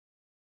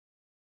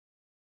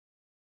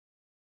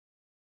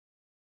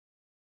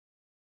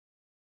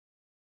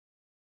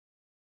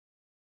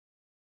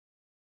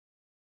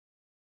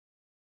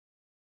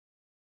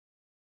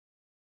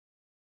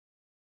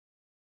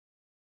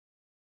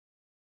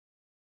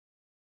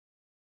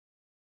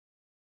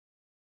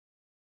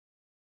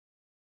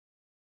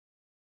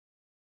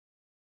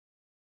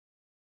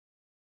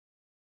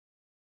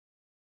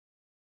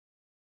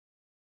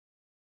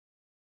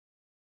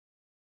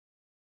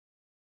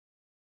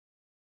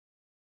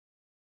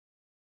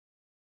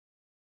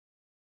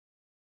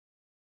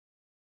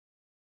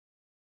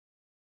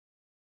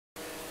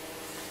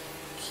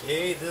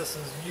Okay, this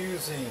is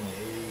using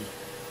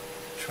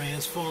a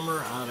transformer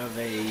out of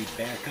a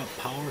backup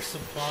power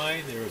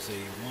supply. There's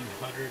a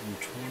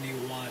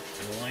 120 watt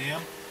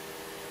lamp.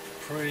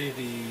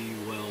 Pretty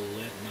well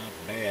lit, not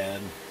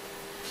bad.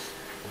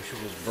 Wish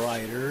it was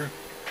brighter.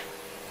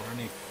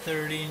 Running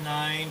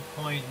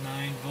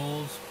 39.9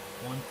 volts,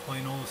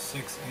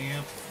 1.06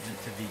 amps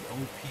into the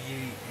OPA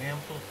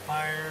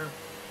amplifier.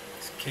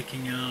 It's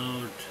kicking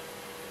out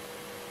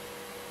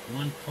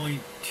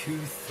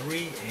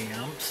 1.23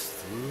 amps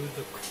through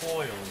the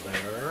coil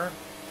there.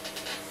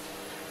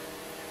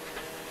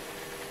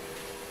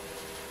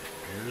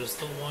 Here's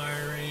the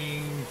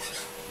wiring.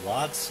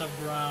 Lots of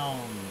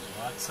grounds,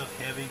 lots of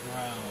heavy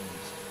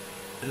grounds.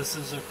 This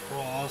is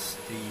across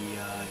the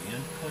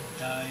input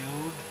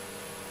diode.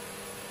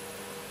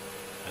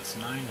 That's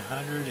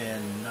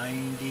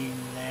 990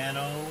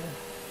 nano.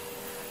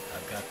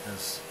 I've got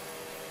this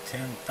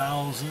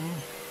 10,000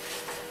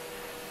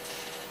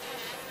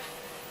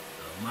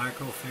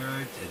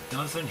 microfarad. It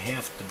doesn't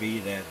have to be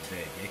that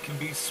big. It can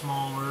be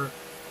smaller,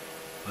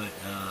 but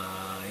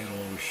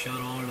it'll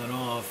shut on and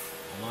off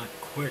a lot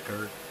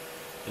quicker.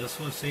 This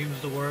one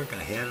seems to work.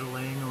 I had it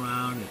laying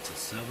around. It's a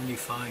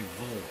 75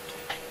 volt.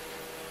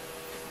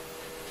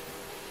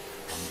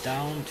 I'm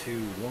down to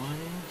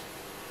one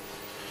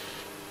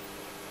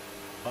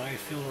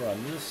bifiller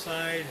on this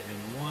side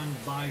and one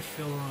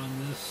bifiller on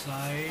this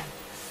side.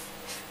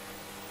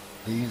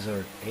 These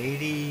are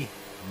 80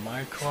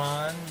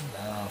 micron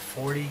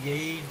 40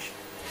 gauge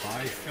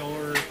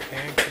bifiller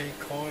pancake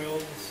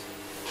coils.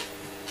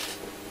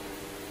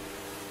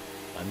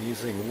 I'm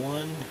using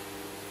one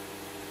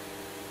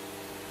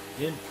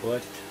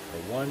input or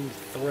one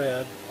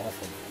thread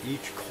off of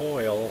each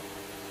coil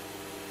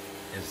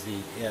as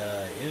the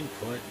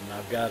input, and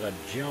I've got a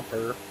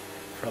jumper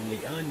from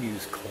the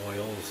unused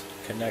coils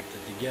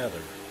connected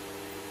together,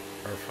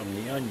 or from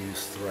the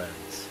unused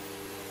threads.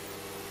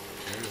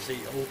 There's the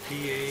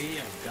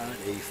OPA. I've got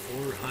a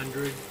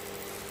 400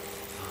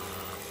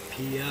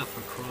 PF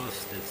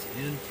across this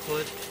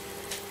input.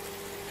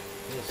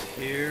 This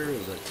here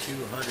is a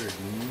 200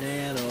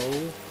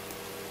 nano.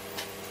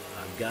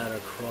 I've got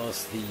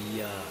across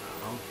the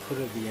output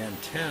of the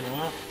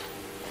antenna.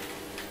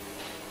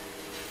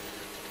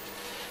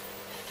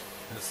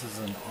 This is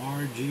an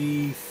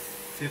RG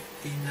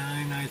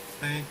 59, I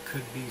think.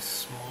 Could be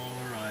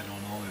smaller, I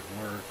don't know, it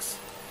works.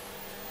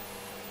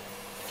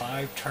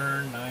 5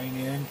 turn, 9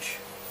 inch,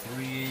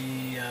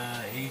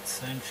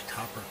 3/8 inch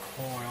copper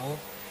coil.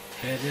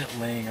 Had it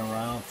laying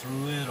around,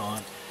 threw it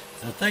on.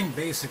 The thing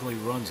basically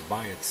runs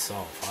by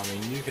itself. I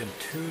mean, you can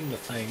tune the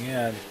thing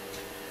in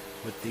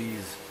with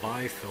these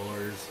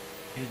bifillers,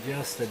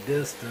 adjust the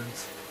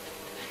distance,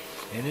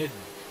 and it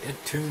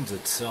tunes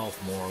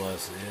itself more or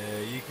less.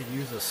 You could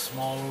use a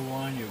smaller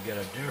one, you'll get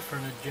a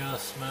different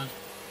adjustment.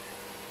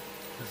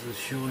 This is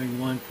showing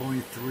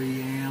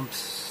 1.3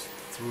 amps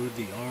through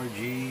the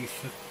RG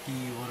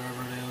 50,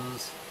 whatever it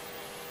is.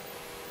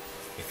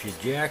 If you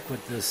jack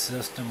with this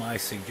system, I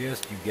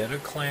suggest you get a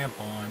clamp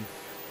on,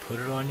 put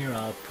it on your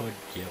output,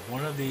 get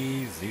one of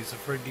these. These are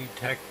for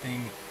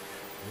detecting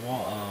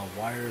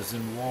wires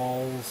and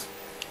walls.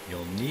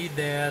 You'll need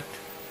that.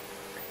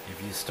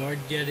 If you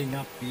start getting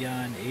up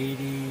beyond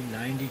 80,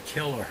 90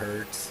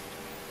 kilohertz,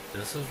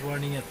 this is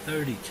running at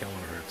 30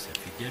 kilohertz.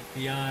 If you get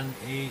beyond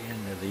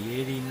into the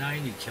 80,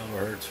 90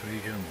 kilohertz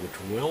region, which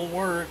will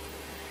work,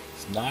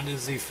 it's not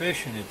as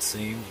efficient it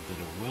seems, but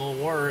it will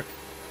work,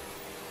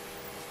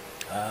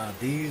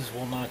 these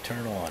will not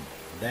turn on.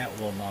 That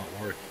will not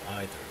work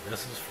either.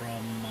 This is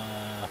from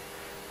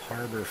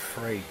Harbor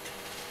Freight.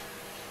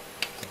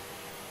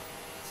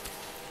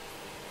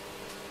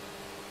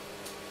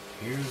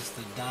 Here's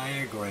the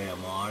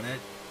diagram on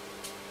it.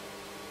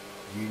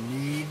 You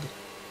need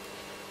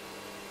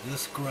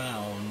this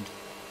ground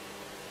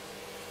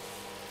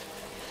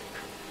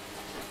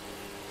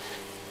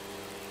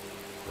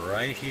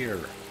right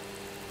here.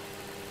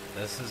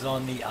 This is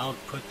on the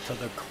output to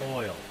the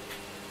coil.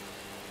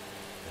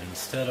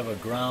 Instead of a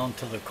ground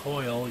to the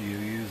coil, you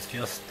use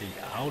just the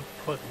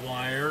output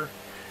wire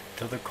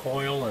to the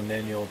coil, and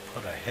then you'll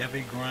put a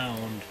heavy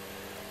ground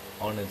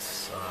on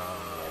its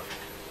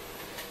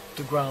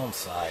the ground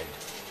side.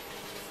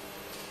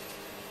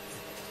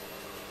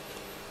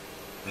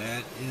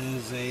 That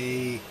is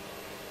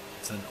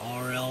it's an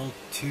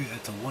RL2,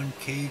 it's a 1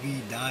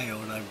 kV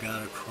diode I've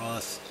got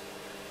across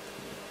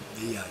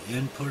the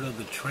input of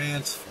the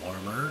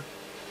transformer.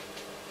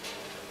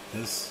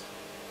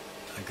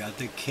 I got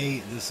the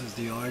this is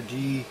the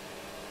RG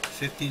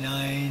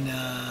 59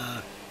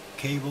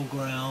 cable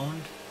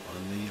ground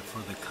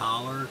for the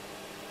collar.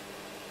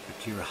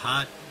 If you're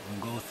hot,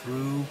 we'll go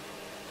through.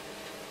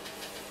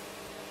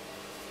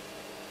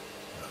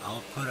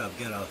 Output, I've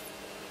got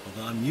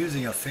although I'm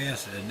using an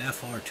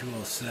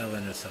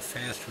FR207, it's a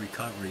fast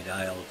recovery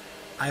diode.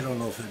 I don't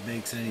know if it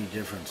makes any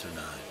difference or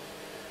not.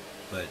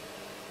 But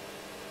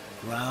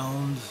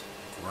grounds,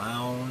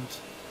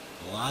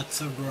 lots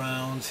of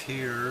grounds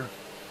here.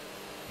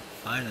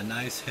 Find a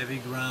nice heavy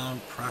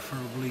ground,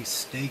 preferably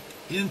staked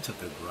into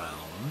the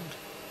ground.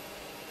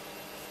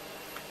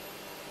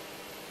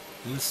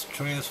 This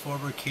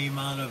transformer came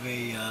out of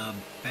a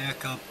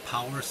backup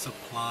power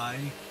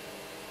supply.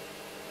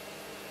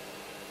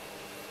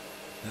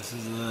 This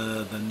is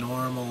the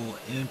normal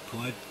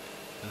input.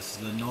 This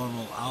is the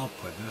normal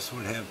output. This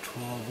would have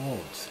 12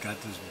 volts.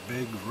 Got this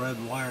big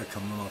red wire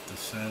coming off the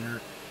center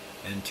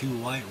and two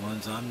white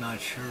ones. I'm not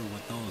sure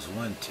what those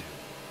went to.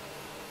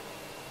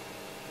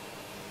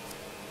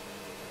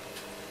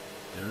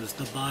 There's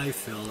the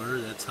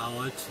bifiller. That's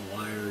how it's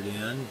wired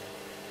in.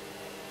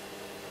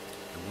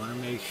 You want to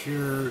make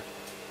sure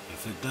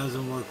if it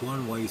doesn't work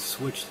one way,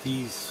 switch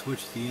the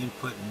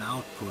input and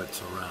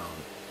outputs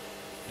around.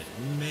 It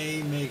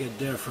may make a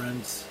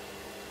difference.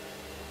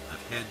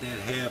 I've had that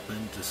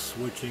happen to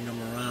switching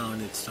them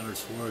around, it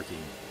starts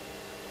working.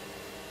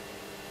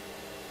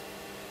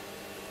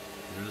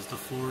 There's the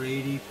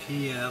 480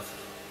 PF.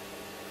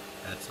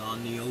 That's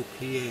on the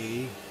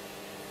OPA.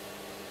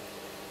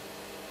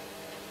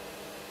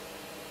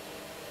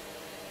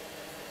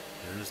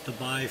 There's the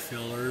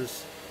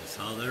bifillers. That's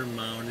how they're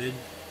mounted.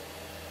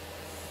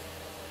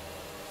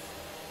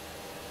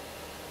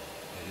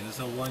 It is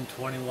a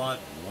 120 watt,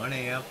 1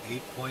 amp,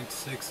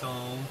 8.6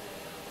 ohm,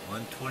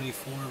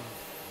 124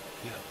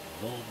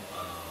 volt,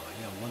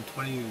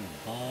 120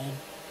 bulb.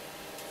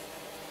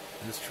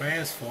 This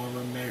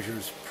transformer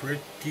measures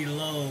pretty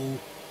low,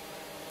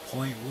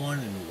 0.1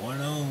 and 1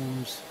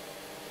 ohms,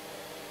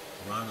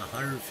 around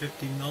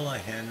 150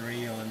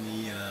 millihenry on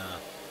the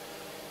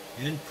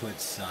input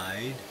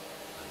side.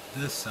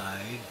 This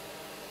side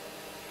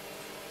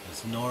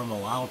is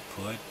normal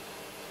output,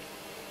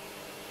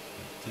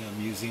 but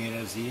I'm using it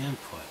as the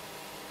input.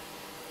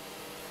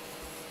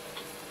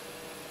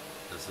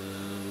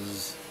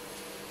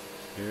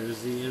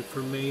 Here's the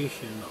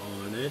information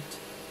on it.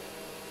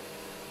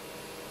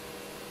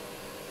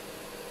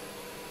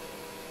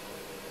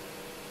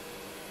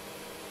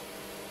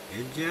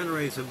 It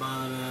generates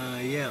about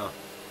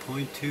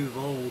 0.2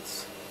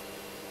 volts.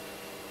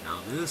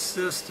 Now this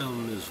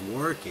system is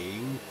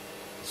working.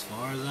 As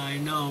far as I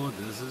know,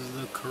 this is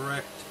the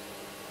correct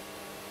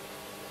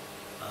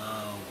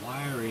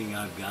wiring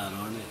I've got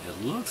on it.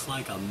 It looks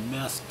like a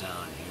mess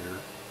down here,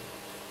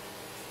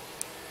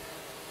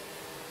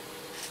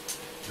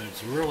 but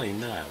it's really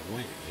not.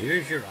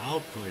 Here's your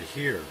output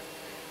here,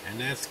 and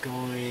that's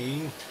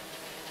going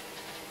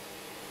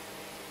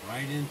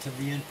right into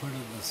the input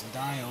of this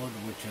diode,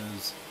 which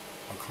is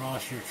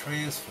across your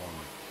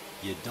transformer.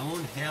 You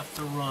don't have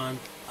to run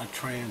a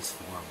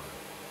transformer.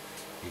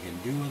 You can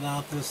do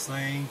without this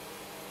thing,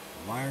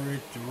 wire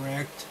it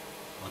direct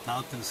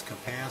without this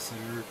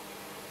capacitor.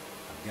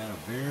 I've got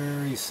a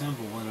very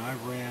simple one. I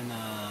ran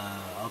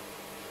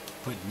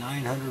put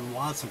 900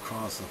 watts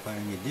across the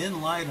thing. It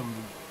didn't light them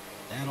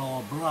that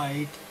all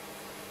bright,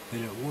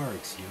 but it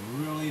works. You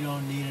really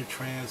don't need a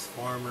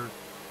transformer.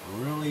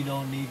 Really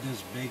don't need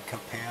this big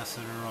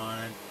capacitor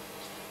on it.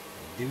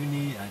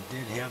 I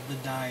did have the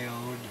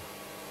diode,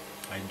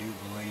 I do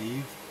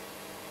believe.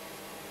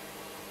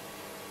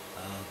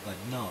 But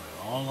no,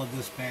 all of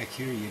this back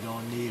here you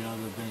don't need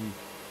other than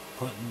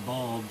putting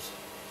bulbs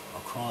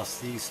across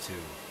these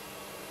two.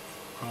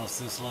 Across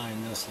this line,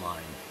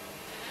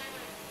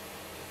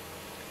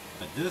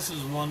 But this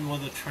is one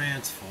with a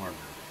transformer.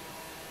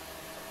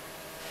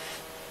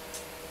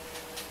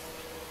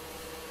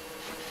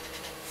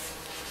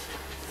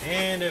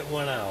 And it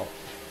went out.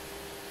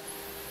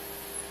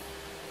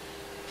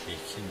 You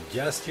can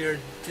adjust your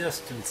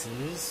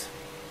distances.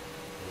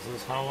 This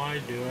is how I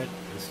do it.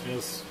 It's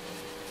just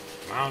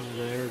mounted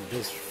there, it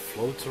just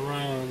floats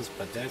around,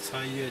 but that's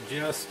how you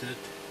adjust it.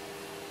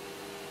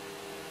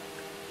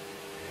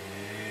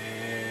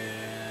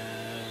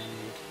 And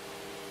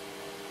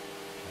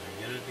can I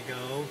get it to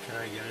go? Can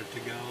I get it to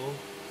go?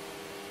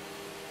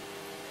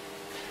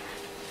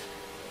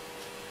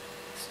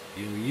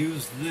 You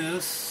use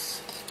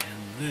this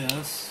and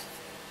this.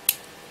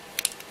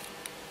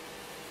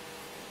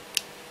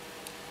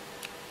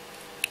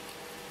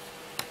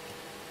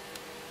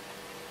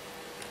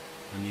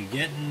 When you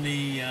get in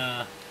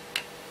the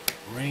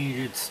range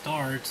it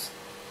starts,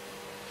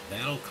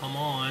 that'll come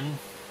on.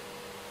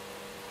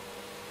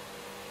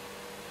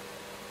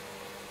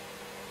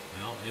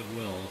 Well, it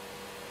will.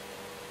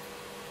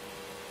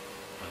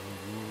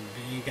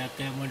 You ain't got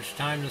that much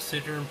time to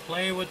sit there and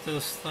play with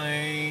this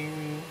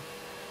thing.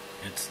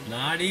 It's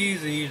not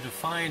easy to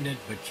find it,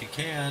 but you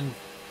can.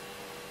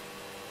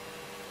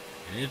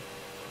 And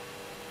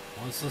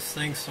once this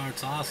thing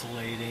starts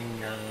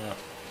oscillating,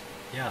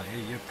 yeah,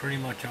 you're pretty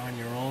much on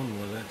your own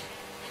with it.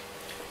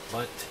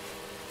 But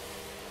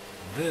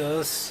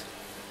this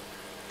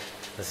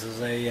is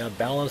a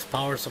balanced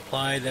power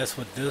supply. That's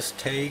what this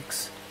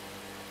takes.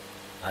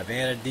 I've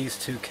added these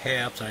two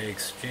caps. I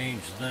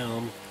exchanged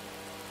them.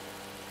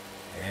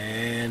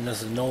 And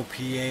this is an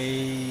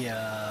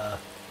OPA,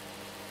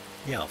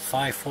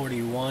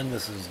 541.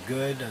 This is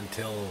good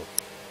until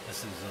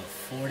this is a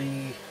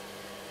 40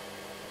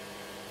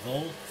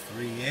 volt,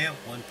 3 amp,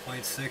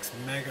 1.6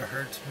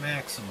 megahertz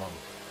maximum.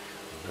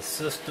 The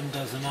system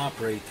doesn't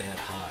operate that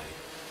high.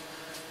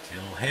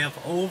 It'll have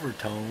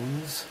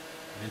overtones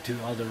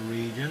into other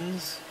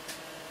regions,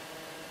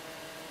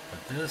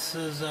 But this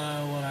is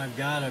what I've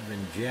got. I've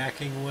been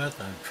jacking with.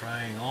 I'm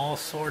trying all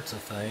sorts of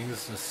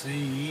things to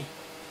see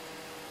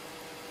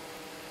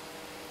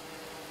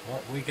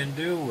what we can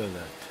do with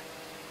it.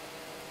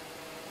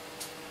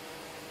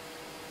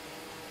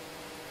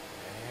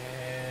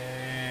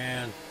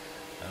 And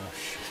oh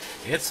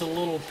shit, it's a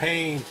little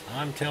pain.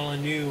 I'm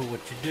telling you what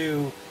you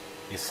do.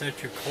 You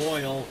set your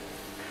coil.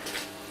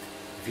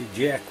 If you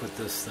jack with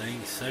this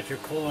thing, set your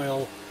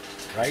coil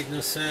right in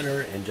the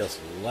center and just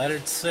let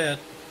it sit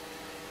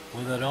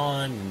with it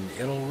on, and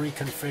it'll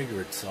reconfigure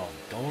itself.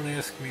 Don't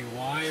ask me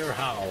why or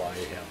how. I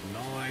have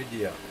no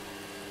idea.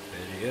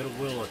 It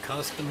will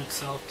accustom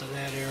itself to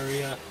that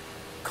area.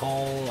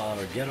 Call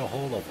or get a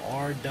hold of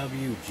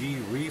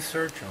RWG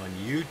Research on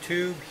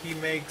YouTube. He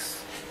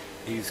makes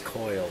these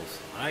coils.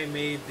 I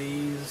made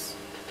these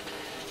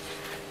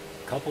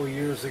a couple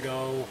years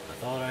ago. I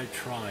thought I'd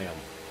try them,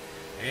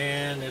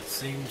 and it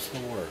seems to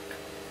work.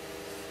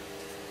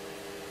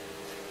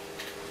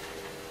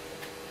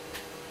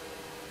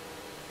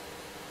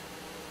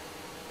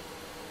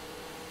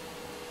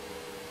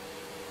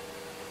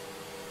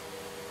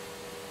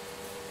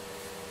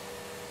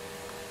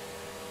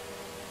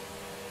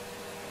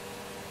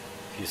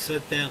 If you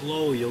set that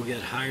low, you'll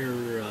get higher,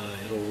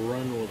 it'll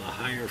run with a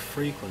higher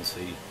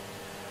frequency,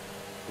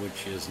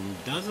 which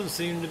doesn't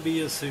seem to be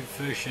as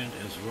efficient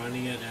as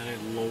running it at a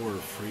lower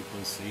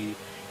frequency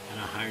and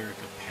a higher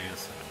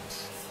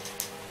capacitance.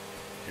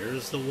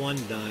 Here's the one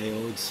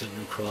diode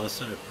sitting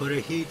across it. I put a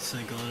heat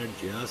sink on it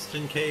just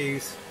in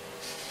case.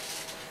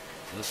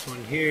 This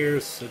one here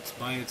sits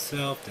by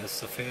itself. That's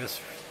the fast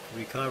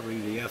recovery,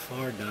 the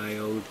FR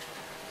diode.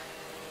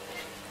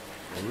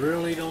 I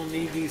really don't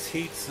need these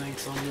heat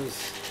sinks on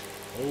this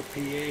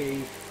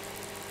OPA,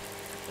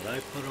 but I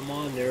put them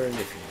on there, and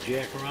if you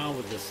jack around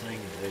with this thing,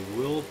 they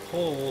will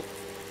pull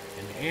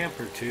an amp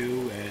or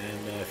two,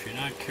 and if you're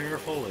not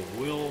careful, it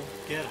will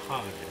get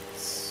hot.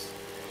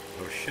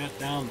 It'll shut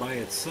down by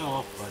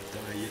itself, but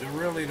you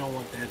really don't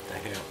want that to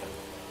happen.